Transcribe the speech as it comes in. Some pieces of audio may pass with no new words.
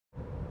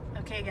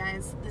Okay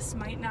guys, this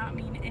might not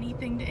mean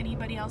anything to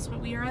anybody else, but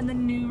we are on the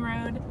new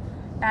road.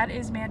 That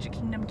is Magic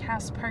Kingdom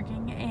Cast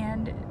Parking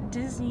and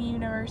Disney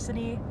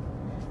University.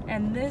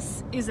 And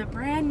this is a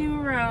brand new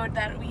road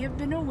that we have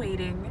been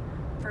awaiting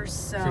for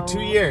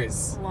 2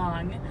 years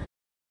long.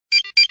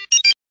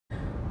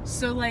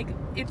 So like,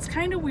 it's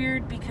kind of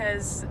weird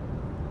because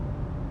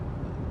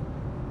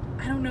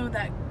I don't know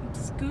that,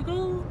 does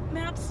Google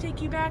Maps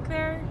take you back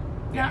there?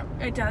 Yeah.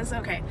 No, it does?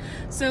 Okay.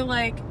 So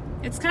like,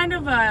 it's kind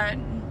of a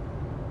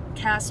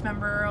cast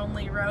member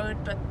only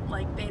road, but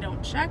like they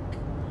don't check.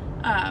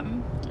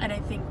 And I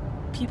think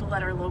people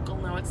that are local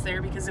know it's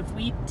there, because if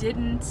we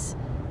didn't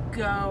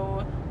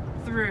go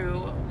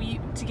through,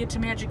 to get to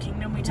Magic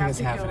Kingdom, we'd have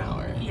to half go, an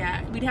hour.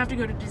 Yeah, we'd have to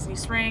go to Disney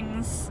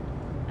Springs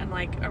and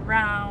like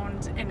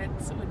around, and it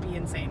would be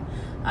insane.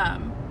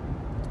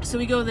 So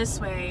we go this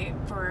way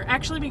for,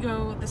 actually we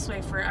go this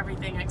way for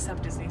everything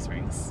except Disney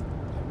Springs.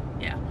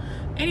 Yeah.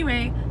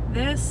 Anyway,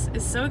 this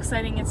is so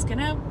exciting. It's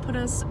gonna put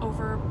us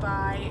over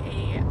by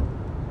a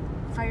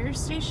fire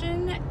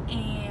station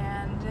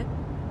and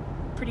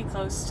pretty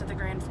close to the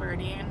Grand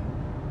Floridian.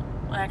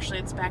 Well, actually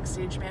it's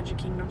backstage Magic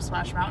Kingdom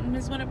Splash Mountain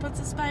is what it puts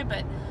us by,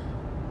 but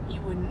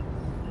you wouldn't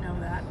know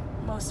that.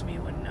 Most of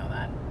you wouldn't know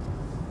that.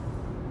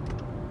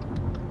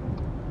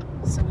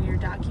 So we are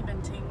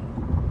documenting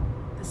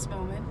this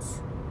moment.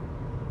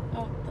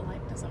 Oh, the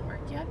light doesn't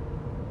work yet.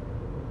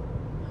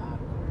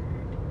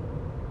 Awkward.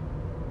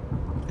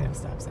 They have a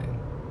stop sign.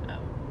 Oh.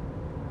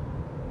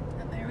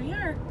 And there we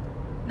are.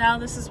 Now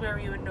this is where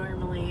we would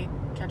normally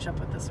catch up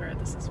with this road.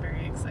 This is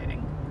very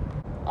exciting.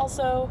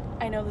 Also,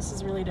 I know this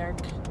is really dark.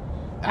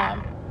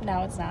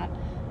 Now it's not.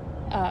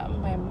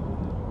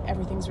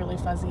 Everything's really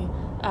fuzzy.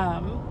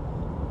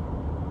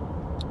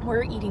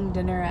 We're eating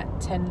dinner at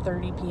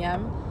 10:30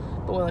 p.m.,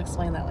 but we'll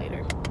explain that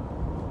later.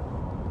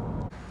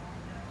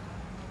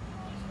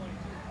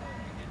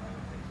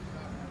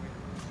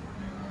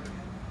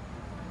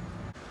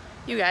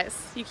 You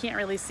guys, you can't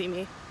really see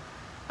me.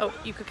 Oh,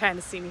 you could kind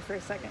of see me for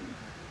a second.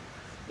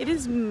 It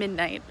is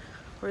midnight.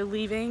 We're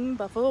leaving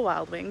Buffalo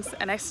Wild Wings,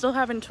 and I still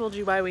haven't told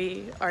you why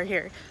we are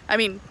here. I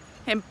mean,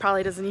 it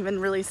probably doesn't even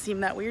really seem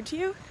that weird to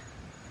you,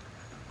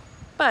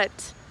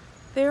 but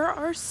there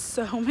are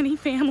so many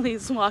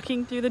families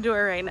walking through the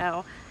door right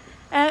now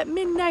at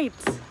midnight.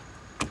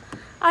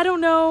 I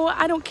don't know,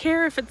 I don't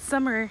care if it's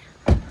summer.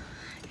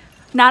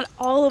 Not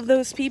all of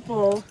those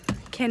people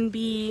can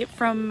be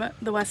from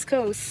the West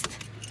Coast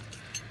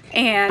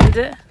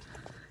and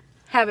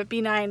have it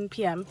be 9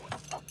 p.m.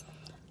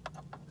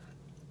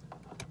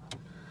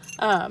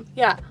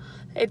 Yeah,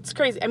 it's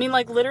crazy. I mean,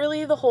 like,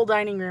 literally the whole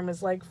dining room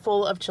is like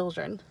full of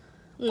children,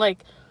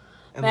 like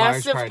And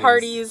massive large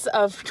parties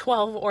of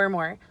 12 or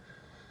more.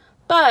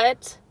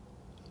 But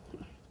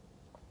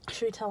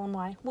should we tell them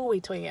why? We'll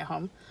wait till we get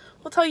home.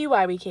 We'll tell you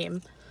why we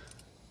came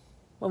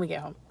when we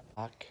get home.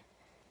 Sock.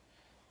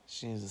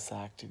 She needs a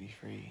sock to be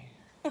free.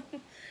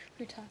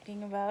 We're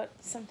talking about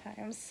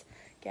sometimes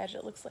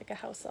Gadget looks like a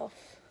house elf.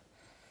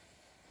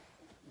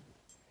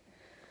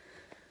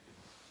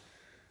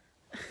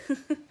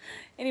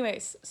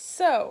 Anyways,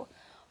 so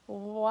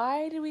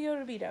why did we go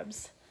to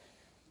B-Dubs?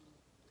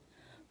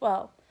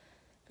 Well,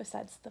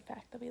 besides the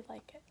fact that we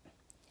like it.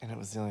 And it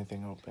was the only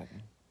thing open.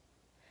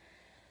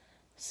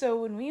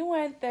 So when we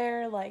went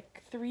there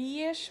like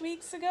 3-ish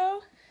weeks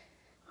ago,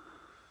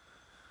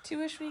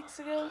 2-ish weeks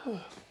ago,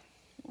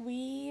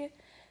 we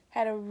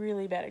had a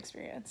really bad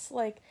experience.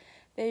 Like,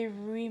 they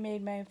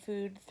remade my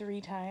food 3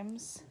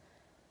 times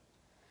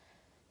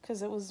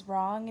because it was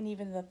wrong, and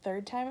even the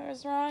 3rd time it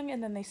was wrong,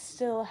 and then they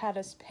still had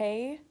us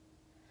pay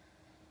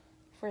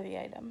for the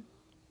item.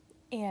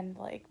 And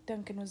like,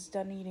 Duncan was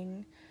done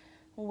eating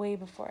way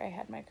before I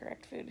had my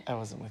correct food. I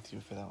wasn't with you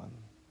for that one.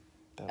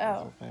 That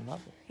was with my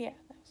mother. Yeah,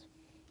 that was...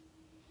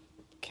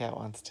 Cat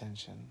wants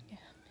attention. Yeah,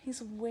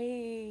 he's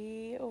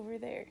way over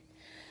there.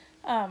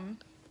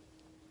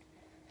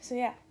 So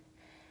yeah,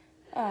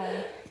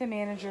 the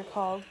manager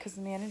called because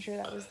the manager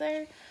that was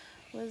there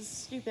was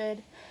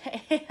stupid,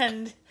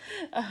 and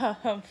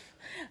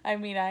I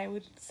mean, I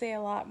would say a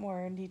lot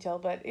more in detail,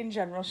 but in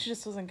general, she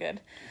just wasn't good.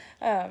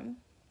 And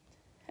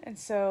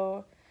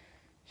so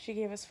she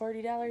gave us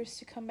 $40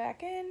 to come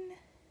back in.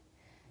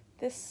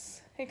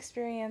 This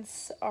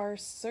experience, our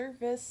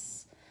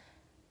service,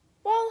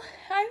 well,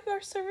 our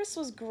service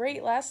was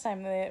great last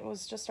time. It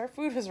was just our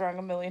food was wrong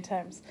a million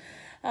times.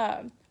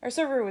 Our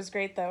server was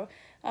great though,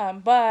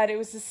 but it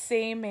was the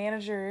same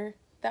manager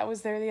that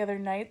was there the other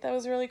night that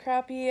was really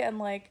crappy, and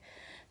like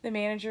the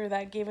manager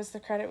that gave us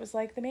the credit was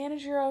like, the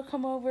manager will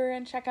come over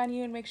and check on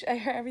you and make sure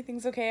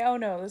everything's okay. Oh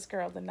no, this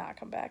girl did not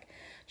come back.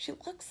 She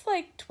looks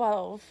like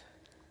 12.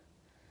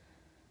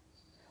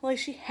 Like,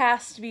 she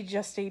has to be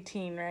just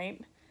 18, right?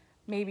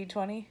 Maybe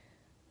 20?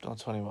 Oh,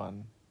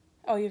 21.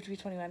 Oh, you have to be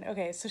 21.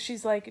 Okay, so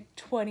she's like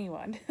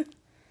 21.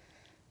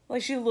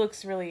 Like, she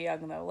looks really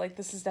young though. Like,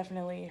 this is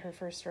definitely her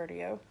first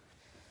rodeo.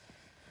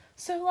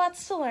 So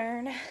lots to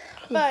learn.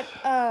 But,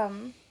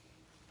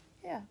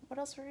 yeah, what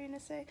else were we gonna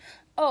say?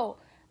 Oh,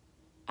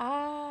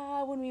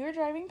 when we were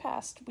driving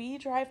past, we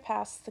drive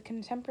past the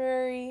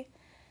Contemporary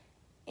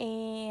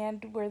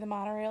and where the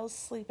monorails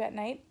sleep at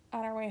night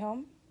on our way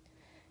home.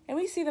 And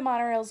we see the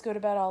monorails go to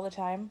bed all the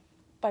time.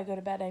 By go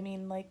to bed, I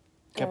mean like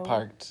Get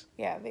parked.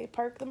 Yeah, they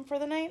park them for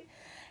the night.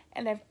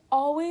 And I've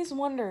always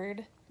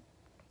wondered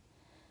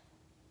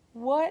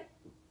what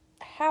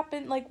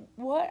happened, like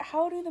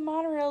how do the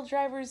monorail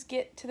drivers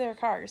get to their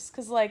cars?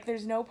 Because like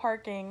there's no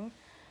parking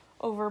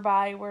over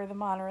by where the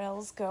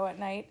monorails go at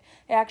night.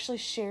 It actually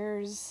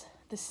shares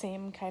the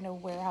same kind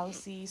of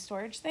warehousey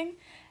storage thing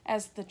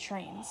as the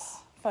trains.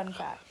 Fun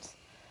fact.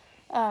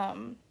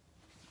 And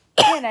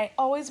I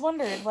always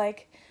wondered,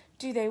 like,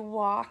 do they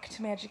walk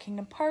to Magic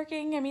Kingdom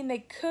parking? I mean, they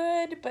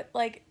could, but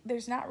like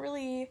there's not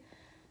really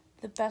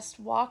the best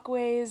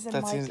walkways, and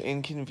That like, seems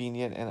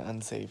inconvenient and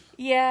unsafe.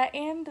 yeah,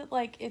 and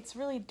like it's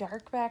really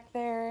dark back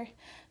there.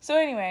 So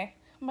anyway,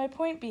 my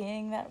point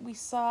being that we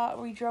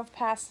drove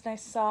past and I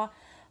saw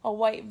a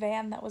white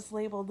van that was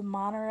labeled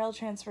monorail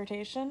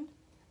transportation,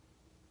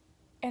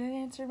 and it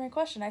answered my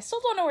question. I still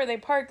don't know where they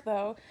park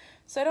though,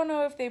 so I don't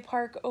know if they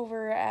park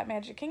over at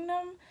Magic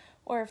Kingdom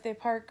or if they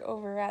park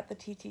over at the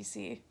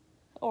TTC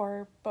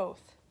or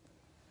both.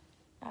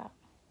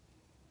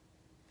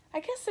 I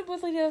guess it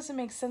really doesn't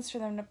make sense for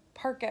them to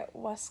park at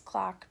West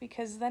Clock,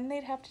 because then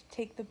they'd have to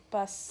take the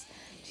bus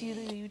to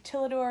the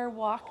Utilidor,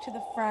 walk to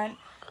the front,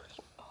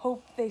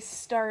 hope they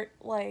start,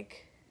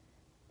 like,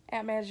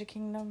 at Magic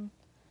Kingdom.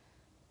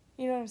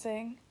 You know what I'm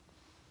saying?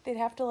 They'd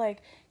have to,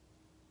 like,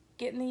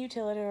 get in the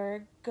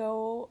Utilidor,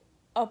 go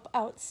up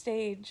on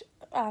stage,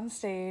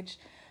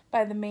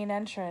 by the main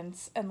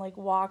entrance, and, like,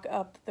 walk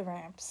up the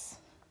ramps.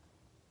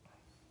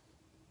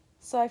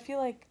 So I feel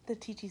like the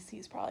TTC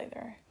is probably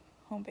their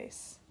home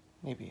base.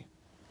 Maybe.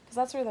 Because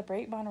that's where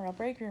the monorail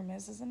break room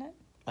is, isn't it?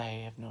 I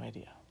have no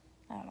idea.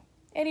 I don't know.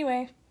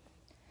 Anyway,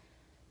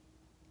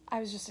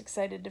 I was just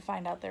excited to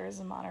find out there is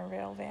a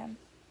monorail van.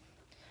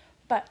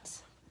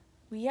 But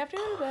we have to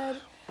go to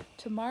bed.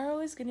 Tomorrow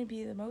is going to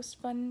be the most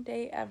fun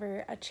day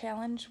ever. A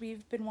challenge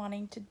we've been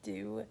wanting to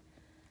do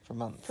For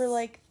months. for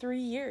like 3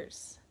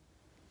 years.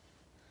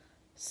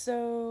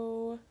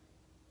 So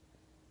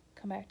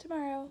come back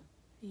tomorrow.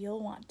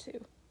 You'll want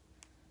to.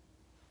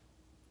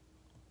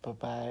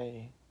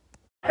 Bye-bye.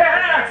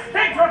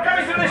 Thanks for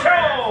coming to the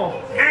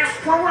show! As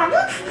for what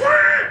it's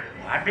worth,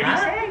 What did he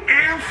say?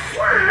 I'm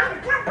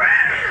sure